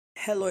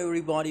Hello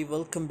everybody,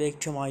 welcome back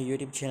to my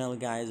YouTube channel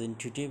guys. In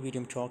today's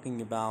video I'm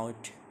talking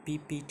about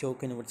PP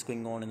token, what's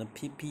going on in the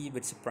PP,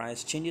 which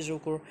price changes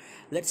occur.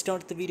 Let's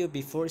start the video.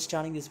 Before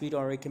starting this video,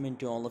 I recommend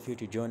to all of you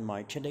to join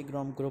my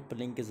Telegram group.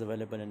 Link is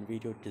available in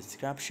video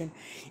description.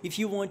 If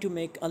you want to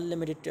make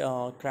unlimited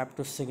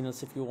crypto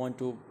signals, if you want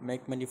to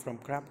make money from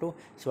crypto,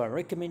 so I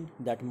recommend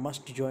that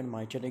must join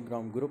my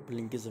Telegram group.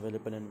 Link is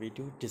available in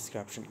video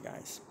description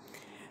guys.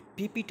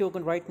 PP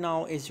token right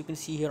now, as you can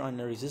see here, on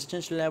a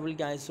resistance level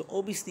guys. So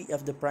obviously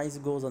if the price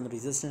goes on the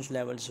resistance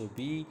level, so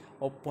we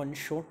open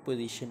short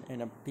position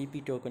in a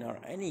PP token or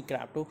any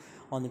crypto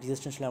on the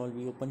resistance level,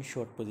 we open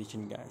short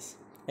position guys,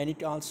 and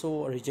it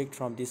also reject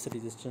from this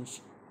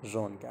resistance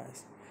zone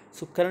guys.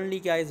 So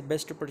currently guys,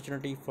 best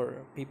opportunity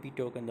for PP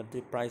token that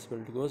the price will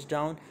goes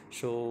down.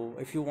 So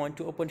if you want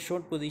to open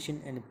short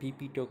position in a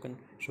PP token,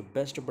 so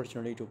best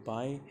opportunity to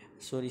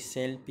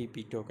sell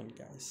PP token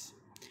guys.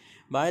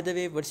 By the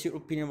way, what's your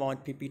opinion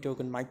about PP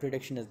token? My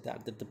prediction is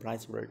that the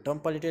price will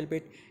dump a little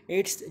bit.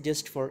 It's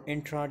just for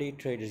intraday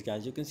traders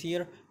guys. You can see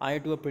here I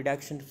do a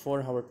prediction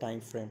 4-hour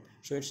time frame,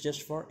 so it's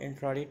just for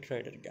intraday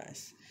trader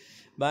guys.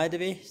 By the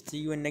way, see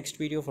you in next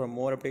video for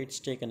more updates.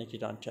 Stay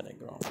connected on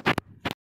Telegram.